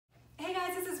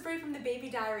Bree from the Baby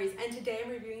Diaries, and today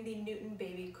I'm reviewing the Newton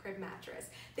Baby Crib Mattress.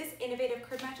 This innovative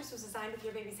crib mattress was designed with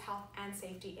your baby's health and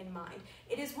safety in mind.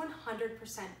 It is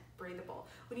 100% breathable.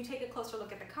 When you take a closer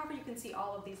look at the cover, you can see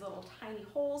all of these little tiny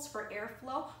holes for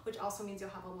airflow, which also means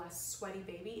you'll have a less sweaty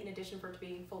baby in addition for it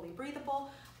being fully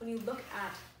breathable. When you look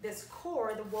at this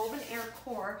core, the woven air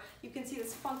core, you can see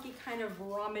this funky kind of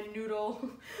ramen noodle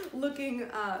looking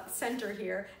center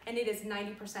here, and it is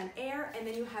 90% air, and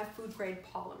then you have food grade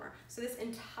polymer. So this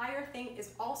entire thing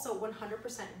is also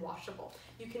 100% washable.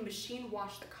 You can machine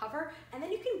wash the cover, and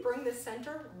then you can bring the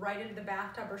center right into the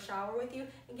bathtub or shower with you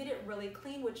and get it really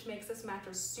clean, which makes this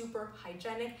mattress super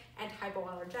hygienic and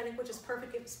hypoallergenic, which is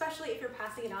perfect, especially if you're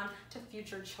passing it on to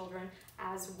future children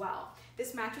as well.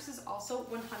 This mattress is also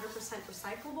 100%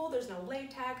 recyclable. There's no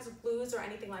latex, glues, or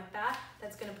anything like that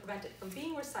that's going to prevent it from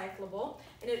being recyclable.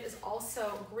 And it is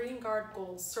also Green Guard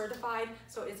Gold certified,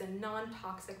 so it is a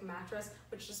non-toxic mattress,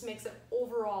 which just makes it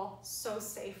overall so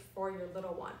safe for your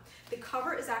little one. The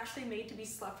cover is actually made to be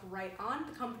slept right on.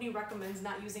 The company recommends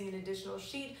not using an additional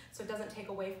sheet, so it doesn't take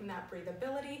away from that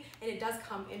breathability, and it does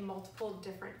come in multiple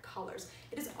different colors.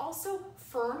 It is also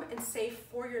firm and safe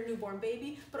for your newborn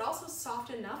baby, but also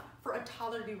soft enough for a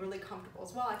toddler to be really comfortable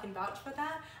as well. I can vouch for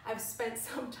that. I've spent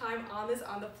some time on this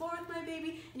on the floor with my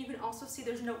baby, and you can also see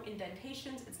there's no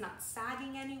indentations. It's not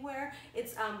sagging anywhere.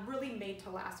 It's really made to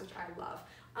last, which I love.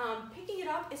 Picking it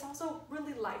up is also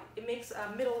really light. It makes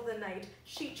middle of the night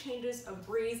sheet changes a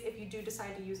breeze if you do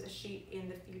decide to use a sheet in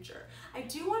the future. I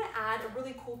do want to add a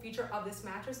really cool feature of this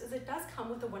mattress is it does come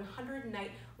with a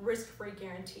 100-night risk-free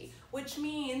guarantee, which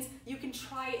means you can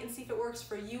try it and see if it works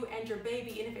for you and your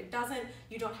baby, and if it doesn't,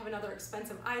 you don't have another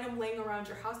expensive item laying around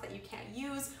your house that you can't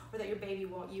use or that your baby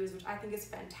won't use, which I think is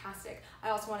fantastic. I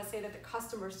also want to say that the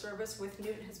customer service with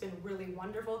Newton has been really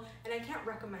wonderful, and I can't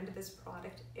recommend this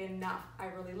product enough. I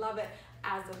really love it,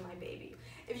 as does my baby.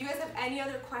 If you guys have any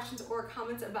other questions or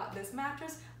comments about this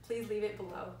mattress, please leave it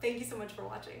below. Thank you so much for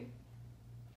watching.